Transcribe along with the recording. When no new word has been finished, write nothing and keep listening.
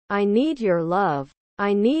I need your love.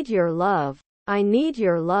 I need your love. I need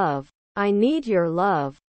your love. I need your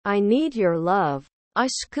love. I need your love.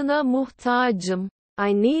 Aşkına muhtacım.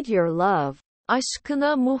 I need your love.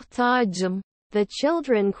 Aşkına muhtacım. The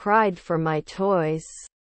children cried for my toys.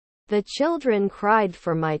 The children cried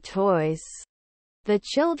for my toys. The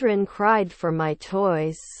children cried for my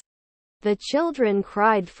toys. The children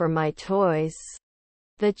cried for my toys.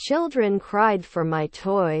 The children cried for my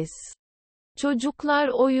toys. Çocuklar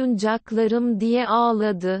oyuncaklarım diye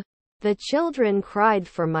ağladı. The children cried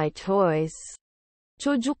for my toys.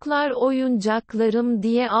 Çocuklar oyuncaklarım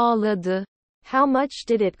diye ağladı. How much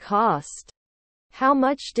did it cost? How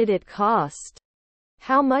much did it cost?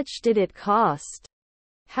 How much did it cost?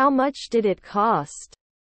 How much did it cost?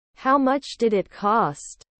 How much did it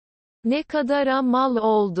cost? Ne kadara mal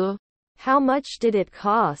oldu? How much did it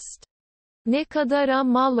cost? Ne kadara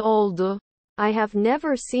mal oldu? I have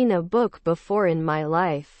never seen a book before in my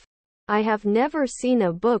life. I have never seen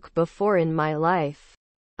a book before in my life.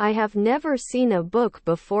 I have never seen a book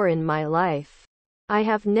before in my life. I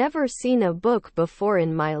have never seen a book before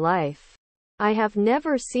in my life. I have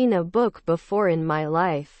never seen a book before in my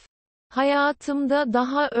life. Hayatımda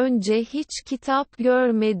daha önce hiç kitap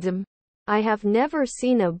görmedim. I have never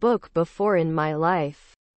seen a book before in my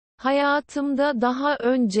life. Hayatımda daha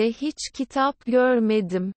önce hiç kitap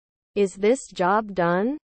görmedim. Is this job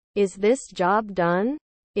done? Is this job done?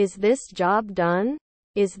 Is this job done?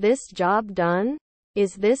 Is this job done?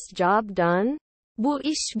 Is this job done? Bu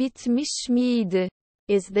iş bitmiş miydi?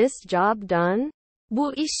 Is this job done?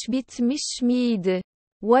 Bu iş bitmiş miydi?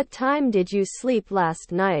 What time did you sleep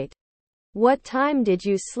last night? What time did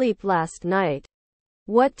you sleep last night?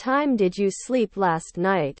 What time did you sleep last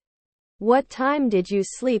night? What time did you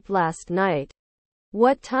sleep last night?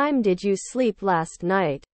 What time did you sleep last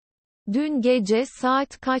night? Dün gece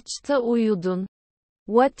saat kaçta uyudun?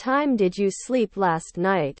 What time did you sleep last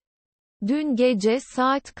night? Dün gece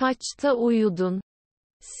saat kaçta uyudun?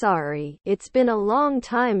 Sorry, it's been a long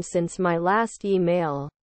time since my last email.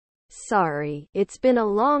 Sorry, it's been a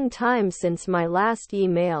long time since my last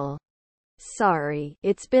email. Sorry,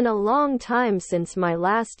 it's been a long time since my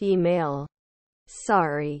last email.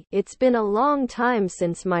 Sorry, it's been a long time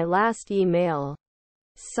since my last email.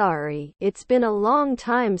 Sorry, it's been a long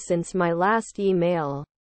time since my last email.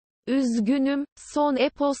 Üzgünüm, son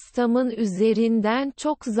e-postamın üzerinden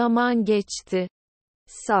çok zaman geçti.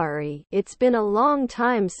 Sorry, it's been a long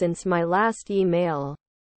time since my last email.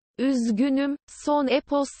 Üzgünüm, son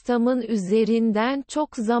e-postamın üzerinden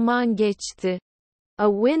çok zaman geçti.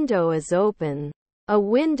 A window is open. A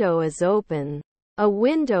window is open. A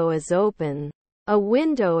window is open. A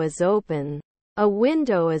window is open. A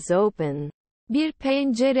window is open. Bir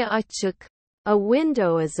pencere açık. A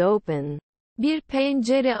window is open. Bir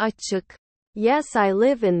pencere açık. Yes, I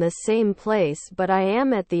live in the same place, but I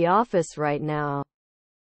am at the office right now.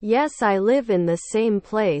 Yes, I live in the same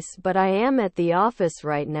place, but I am at the office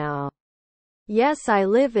right now. Yes, I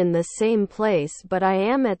live in the same place, but I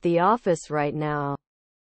am at the office right now.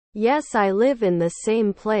 Yes, I live in the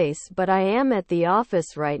same place, but I am at the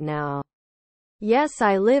office right now. Yes,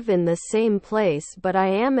 I live in the same place, but I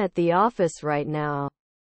am at the office right now.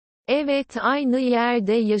 Evet, aynı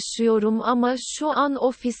yerde yaşıyorum ama şu an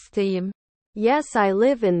ofisteyim. Yes, I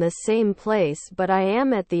live in the same place, but I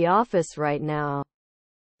am at the office right now.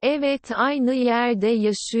 Evet, aynı yerde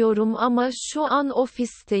yaşıyorum ama şu an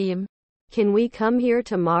ofisteyim. Can we come here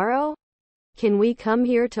tomorrow? Can we come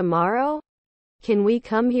here tomorrow? Can we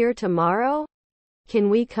come here tomorrow? Can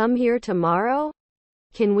we come here tomorrow?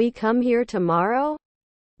 Can we come here tomorrow?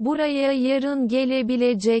 Buraya yarın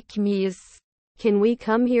gelebilecek miyiz? Can we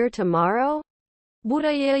come here tomorrow?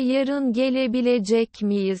 Buraya yarın gelebilecek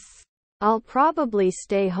miyiz? I'll probably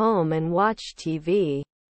stay home and watch TV.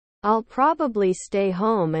 I'll probably stay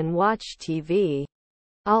home and watch TV.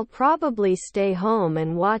 I'll probably stay home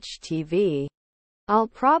and watch TV. I'll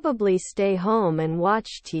probably stay home and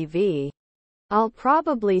watch TV. I'll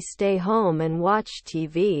probably stay home and watch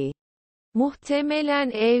TV.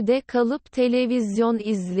 Muhtemelen evde kalıp televizyon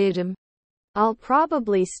izlerim. I'll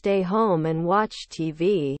probably stay home and watch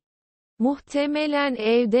TV. Muhtemelen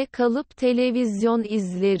evde kalıp televizyon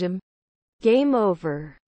izlerim. Game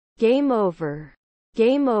over. Game over.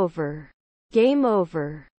 Game over. Game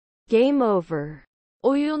over. Game over.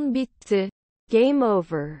 Oyun bitti. Game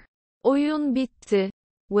over. Oyun bitti.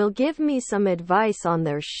 Will give me some advice on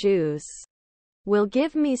their shoes. Will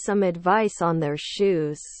give me some advice on their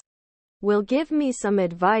shoes. Will give me some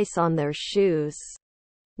advice on their shoes.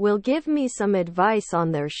 Will give me some advice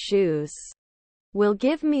on their shoes. Will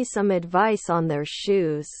give me some advice on their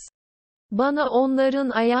shoes. Bana onların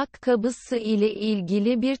ayakkabısı ile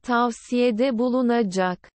ilgili bir tavsiyede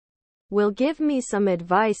bulunacak. Will give me some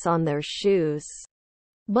advice on their shoes.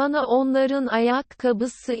 Bana onların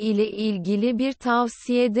ayakkabısı ile ilgili bir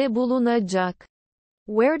tavsiyede bulunacak.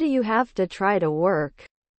 Where do you have to try to work?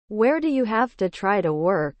 Where do you have to try to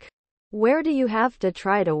work? Where do you have to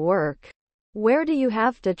try to work? Where do you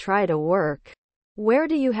have to try to work? Where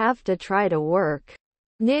do you have to try to work?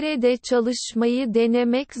 Nerede çalışmayı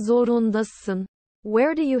denemek zorundasın?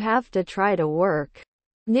 Where do you have to try to work?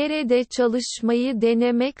 Nerede çalışmayı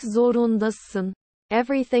denemek zorundasın?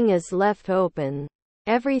 Everything is left open.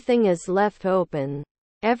 Everything is left open.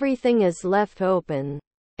 Everything is left open.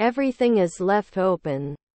 Everything is left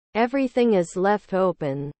open. Everything is left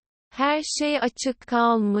open. Her şey açık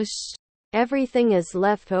kalmış. Everything is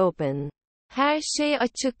left open. Her şey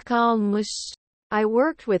açık kalmış. I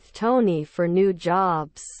worked with Tony for new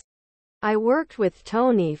jobs. I worked with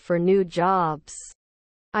Tony for new jobs.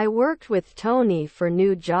 I worked with Tony for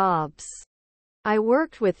new jobs. I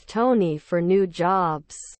worked with Tony for new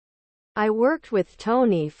jobs. I worked with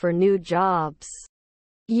Tony for new jobs.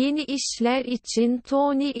 Yeni işler için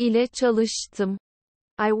Tony ile çalıştım.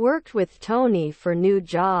 I worked with Tony for new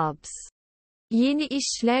jobs. Yeni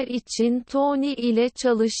işler için Tony ile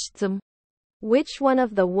çalıştım. Which one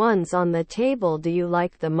of the ones on the table do you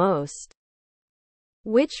like the most?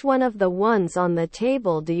 Which one of the ones on the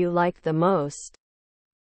table do you like the most?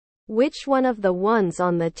 Which one of the ones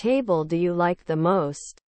on the table do you like the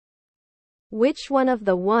most? Which one of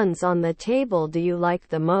the ones on the table do you like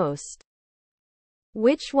the most?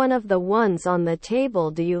 Which one of the ones on the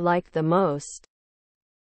table do you like the most?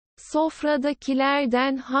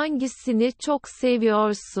 Sofradakilerden hangisini çok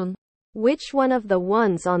seviyorsun? Which one of the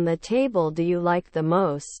ones on the table do you like the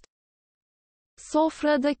most?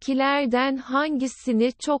 Sofradakilerden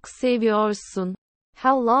hangisini çok seviyorsun?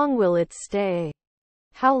 How long will it stay?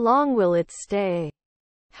 How long will it stay?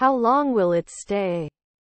 How long will it stay?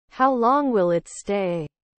 How long will it stay?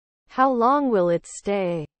 How long will it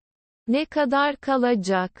stay? Ne kadar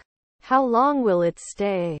kalacak? How long will it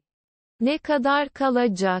stay? Ne kadar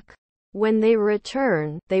kalacak? When they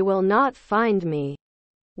return, they will not find me.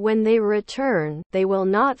 When they return, they will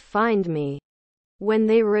not find me. When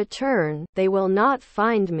they return, they will not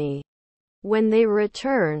find me. When they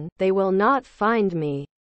return, they will not find me.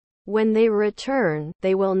 When they return,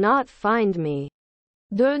 they will not find me.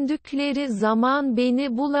 Döndükleri zaman beni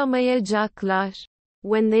bulamayacaklar.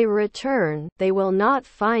 When they return, they will not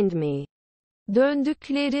find me.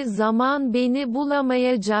 Döndükleri zaman beni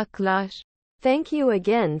bulamayacaklar. Thank you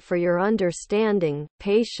again for your understanding,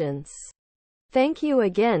 patience. Thank you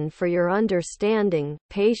again for your understanding,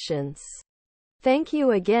 patience. Thank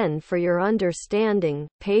you again for your understanding,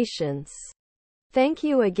 patience. Thank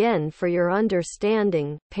you again for your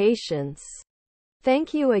understanding, patience.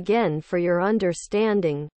 Thank you again for your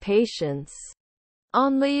understanding, patience.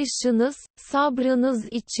 Anlayışınız, sabrınız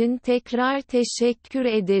için tekrar teşekkür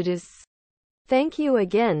ederiz. Thank you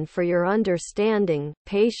again for your understanding,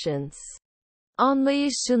 patience.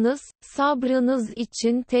 Anlayışınız, sabrınız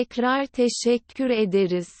için tekrar teşekkür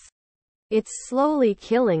ederiz. It's slowly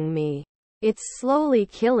killing me. It's slowly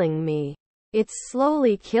killing me. It's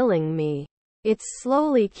slowly killing me. It's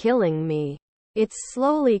slowly killing me. It's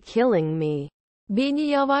slowly killing me. Beni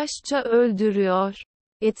yavaşça öldürüyor.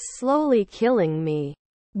 It's slowly killing me.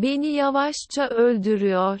 Beni yavaşça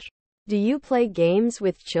öldürüyor. Do you play games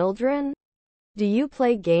with children? Do you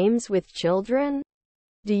play games with children?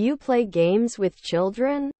 Do you play games with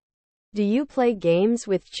children? Do you play games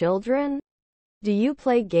with children? Do you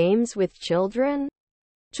play games with children?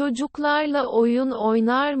 Çocuklarla oyun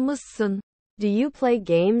oynar mısın? Do you play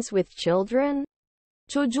games with children?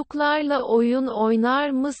 Çocuklarla oyun oynar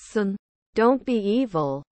mısın? Don't be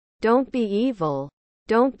evil. Don't be evil.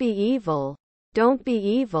 Don't be evil. Don't be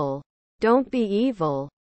evil. Don't be evil.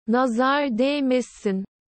 Nazar değmesin.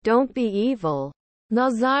 Don't be evil.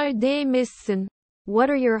 Nazar değmesin. What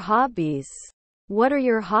are your hobbies? What are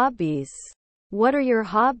your hobbies? What are your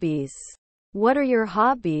hobbies? What are your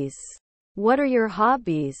hobbies? What are your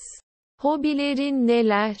hobbies? Hobilerin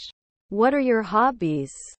neler? What are your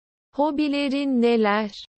hobbies? Hobilerin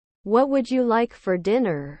neler? What would you like for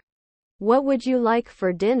dinner? What would you like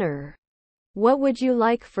for dinner? What would you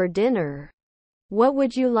like for dinner? What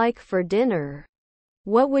would you like for dinner?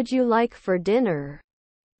 What would you like for dinner?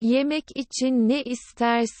 Yemek için ne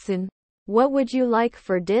istersin? What would you like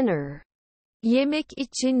for dinner? Yemek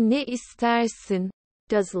için ne istersin?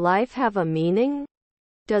 Does life have a meaning?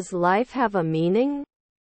 Does life have a meaning?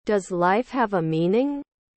 Does life have a meaning?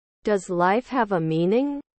 Does life have a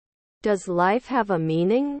meaning? Does life have a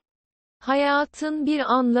meaning? Hayatın bir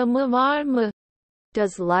anlamı var mı?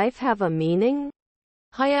 Does life have a meaning?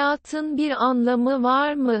 Hayatın bir anlamı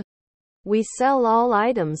var mı? We sell all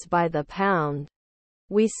items by the pound.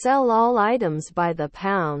 We sell all items by the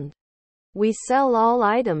pound. We sell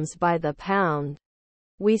all items by the pound.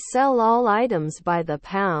 We sell all items by the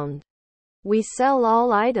pound. We sell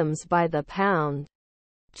all items by the pound.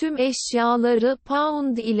 Tüm eşyaları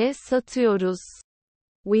pound ile satıyoruz.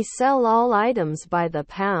 We sell all items by the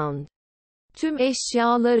pound. Tüm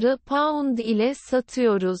eşyaları pound ile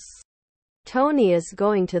satıyoruz. Tony is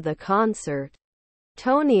going to the concert.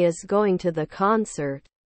 Tony is going to the concert.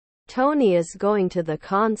 Tony is going to the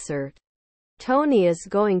concert. Tony is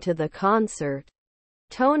going to the concert.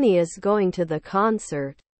 Tony is going to the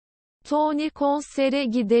concert. Tony konsere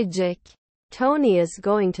gidecek. Tony is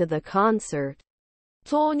going to the concert.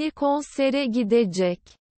 Tony konsere gidecek.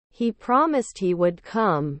 He promised he would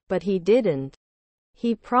come, but he didn't.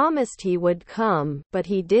 He promised he would come, but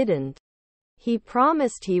he didn't. He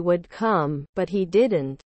promised he would come, but he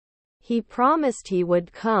didn't. He promised he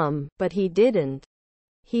would come, but he didn't.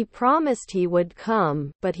 He promised he would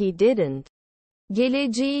come, but he didn't.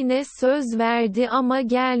 Geleceğine söz verdi ama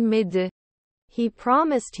gelmedi. He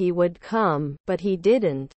promised he would come, but he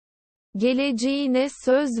didn't. Geleceğine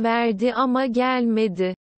söz verdi ama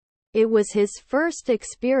gelmedi. It was his first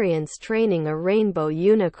experience training a rainbow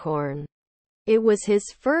unicorn. It was his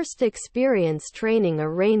first experience training a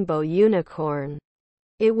rainbow unicorn.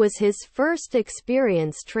 It was his first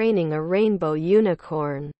experience training a rainbow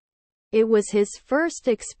unicorn. It was his first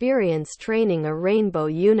experience training a rainbow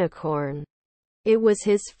unicorn. It was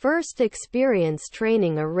his first experience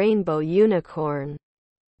training a rainbow unicorn.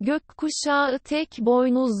 Gökkuşağı tek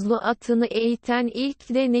boynuzlu atını eğiten ilk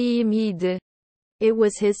deneyimiydi. It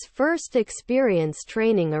was his first experience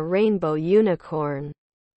training a rainbow unicorn.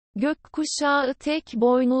 Gökkuşağı tek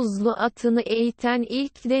boynuzlu atını eğiten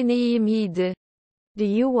ilk deneyimiydi. Do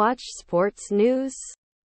you watch sports news?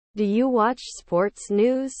 Do you watch sports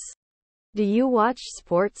news? Do you watch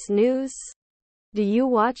sports news? Do you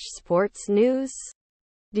watch sports news?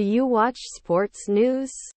 Do you watch sports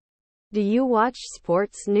news? Do you watch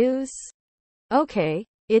sports news? Okay,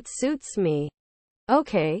 it suits me.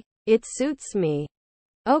 Okay, it suits me.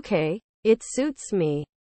 Okay, it suits me.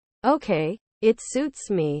 Okay, it suits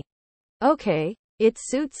me. Okay, it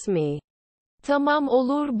suits me. Tamam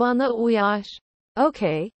olur bana uyar.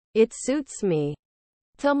 Okay, it suits me.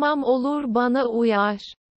 Tamam olur bana uyar.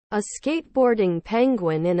 A skateboarding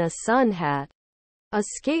penguin in a sun hat. A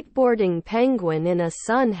skateboarding penguin in a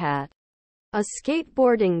sun hat. A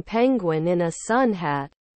skateboarding penguin in a sun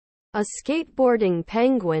hat. A skateboarding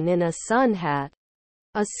penguin in a sun hat.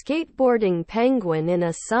 A skateboarding penguin in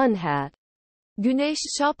a sun hat. Güneş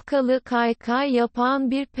şapkalı kaykay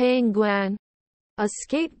yapan bir penguen. A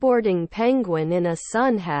skateboarding penguin in a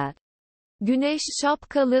sun hat. Güneş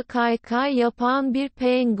şapkalı kaykay yapan bir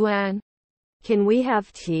penguen. Can we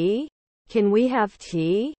have tea? Can we have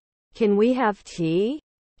tea? Can we have tea?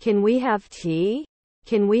 Can we have tea?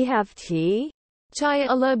 Can we have tea? Çay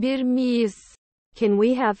alabilir miyiz? Can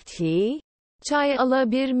we have tea? Çay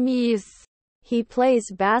alabilir miyiz? He plays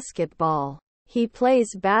basketball. He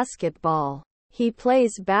plays basketball. He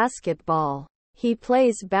plays basketball. He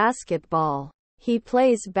plays basketball. He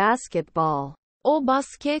plays basketball. O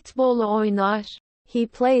basketbol oynar. He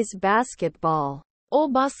plays basketball. O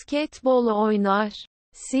basketbol oynar.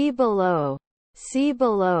 See below. See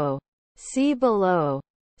below. See below.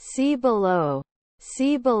 See below.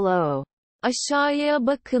 See below. Aşağıya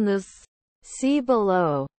bakınız. See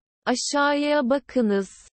below. Aşağıya bakınız.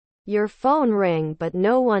 Your phone rang but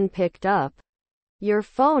no one picked up. Your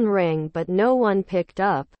phone rang but no one picked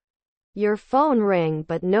up. Your phone rang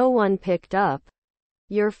but no one picked up.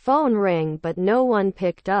 Your phone rang but no one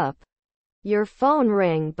picked up. Your phone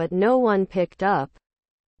rang but no one picked up.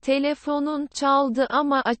 Telefonun çaldı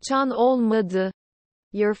ama açan olmadı.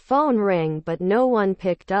 Your phone rang but no one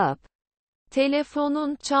picked up.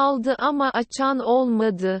 Telefonun çaldı ama açan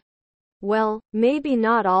olmadı. Well, maybe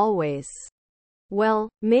not always. Well,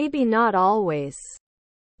 maybe not always.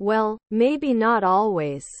 Well, maybe not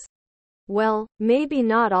always. Well, maybe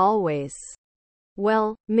not always.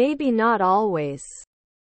 Well, maybe not always.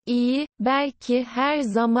 İyi, belki her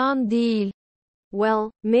zaman değil.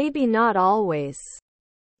 Well, maybe not always.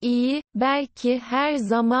 İyi, belki her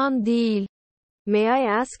zaman değil. May I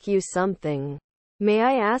ask you something? May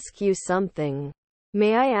I ask you something?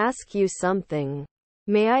 May I ask you something?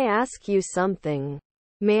 May I ask you something?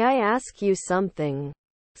 May I ask you something?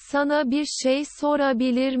 Sana bir şey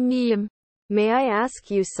sorabilir miyim? May I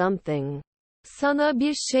ask you something? Sana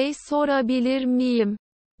bir şey sorabilir miyim?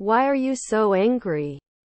 Why are you so angry?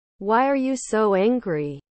 Why are you so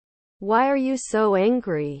angry? Why are you so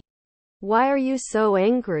angry? Why are you so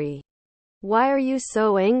angry? Why are you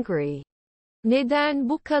so angry? Neden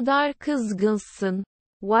bu kadar kızgınsın?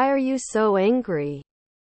 Why are you so angry?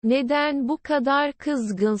 Neden bu kadar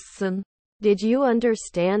kızgınsın? Did you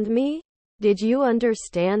understand me? Did you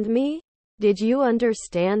understand me? Did you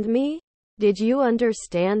understand me? Did you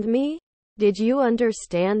understand me? Did you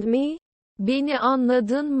understand me? Beni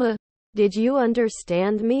anladın mı? Did you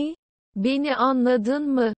understand me? Beni anladın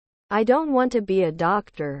mı? I don't want to be a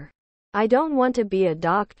doctor. I don't want to be a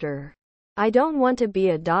doctor. I don't want to be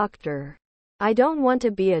a doctor. I don't want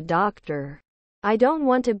to be a doctor. I don't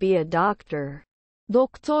want to be a doctor.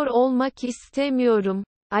 Doktor olmak istemiyorum.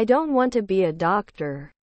 I don't want to be a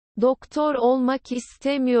doctor. Doktor olmak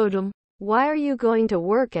istemiyorum. Why are you going to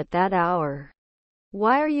work at that hour?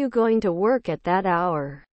 Why are you going to work at that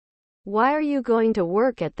hour? Why are you going to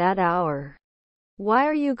work at that hour? Why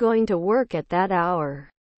are you going to work at that hour?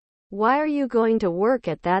 Why are you going to work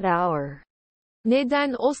at that hour?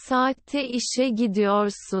 Neden o saatte işe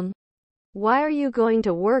gidiyorsun? Why are you going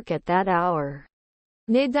to work at that hour?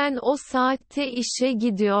 Neden o saatte işe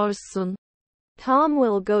gidiyorsun? Tom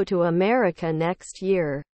will go to America next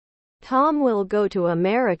year. Tom will go to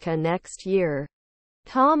America next year.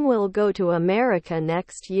 Tom will go to America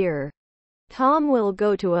next year. Tom will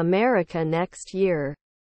go to America next year.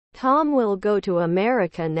 Tom will go to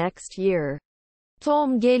America next year.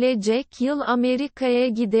 Tom gelecek yıl Amerika'ya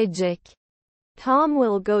gidecek. Tom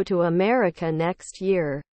will go to America next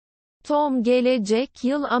year. Tom gelecek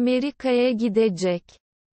yıl Amerika'ya gidecek.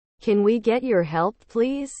 Can we get your help,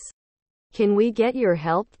 please? Can we get your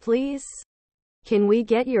help, please? Can we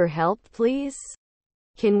get your help, please?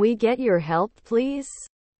 Can we get your help, please?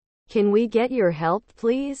 Can we get your help,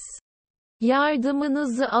 please?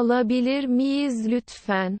 Yardımınızı alabilir miyiz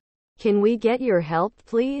lütfen? Can we get your help,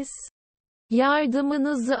 please?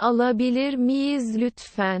 Yardımınızı alabilir miyiz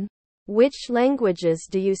lütfen? Which languages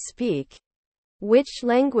do you speak? Which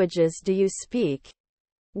languages do you speak?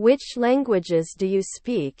 Which languages do you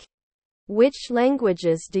speak? Which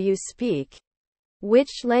languages do you speak?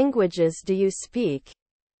 Which languages do you speak?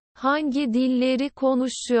 Hangi dilleri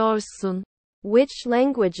konuşuyorsun? Which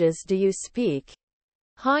languages do you speak?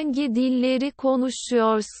 Hangi dilleri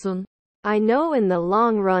konuşuyorsun? I know in the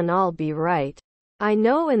long run I'll be right. I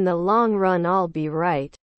know in the long run I'll be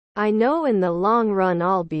right. I know in the long run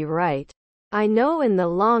I'll be right. I know in the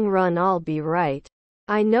long run I'll be right.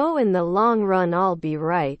 I know in the long run I'll be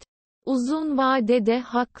right. Uzun vadede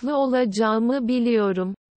haklı olacağımı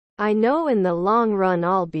biliyorum. I know in the long run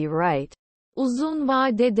I'll be right. Uzun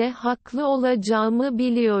vadede haklı olacağımı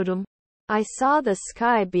biliyorum. I saw the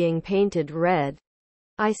sky being painted red.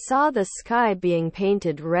 I saw the sky being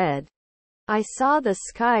painted red. I saw the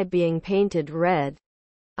sky being painted red.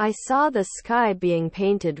 I saw the sky being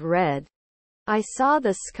painted red. I saw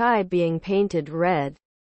the sky being painted red.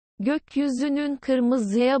 Gökyüzünün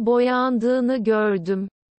kırmızıya boyandığını gördüm.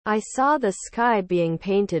 I saw the sky being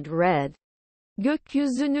painted red.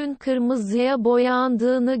 Gökyüzünün kırmızıya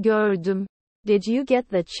boyandığını gördüm. Did you get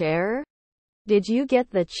the chair? Did you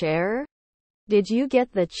get the chair? Did you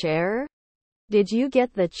get the chair? Did you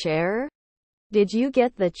get the chair? Did you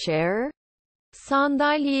get the chair?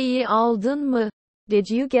 Sandalyeyi aldın mı? Did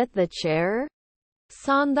you get the chair?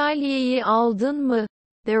 Sandalyeyi aldın mı?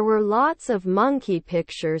 There were lots of monkey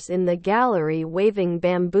pictures in the gallery waving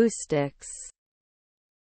bamboo sticks.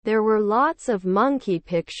 There were lots of monkey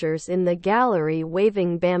pictures in the gallery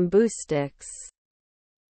waving bamboo sticks.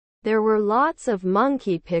 There were lots of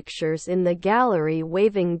monkey pictures in the gallery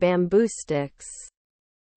waving bamboo sticks.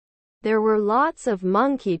 There were lots of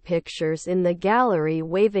monkey pictures in the gallery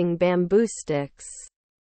waving bamboo sticks.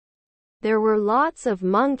 There were lots of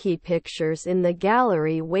monkey pictures in the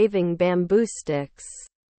gallery waving bamboo sticks.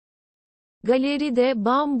 Galeride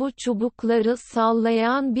bambu çubukları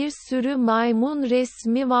sallayan bir sürü maymun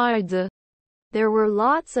resmi vardı. There were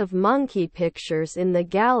lots of monkey pictures in the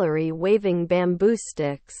gallery waving bamboo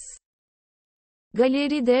sticks.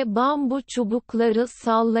 Galeride bambu çubukları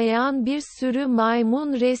sallayan bir sürü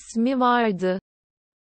maymun resmi vardı.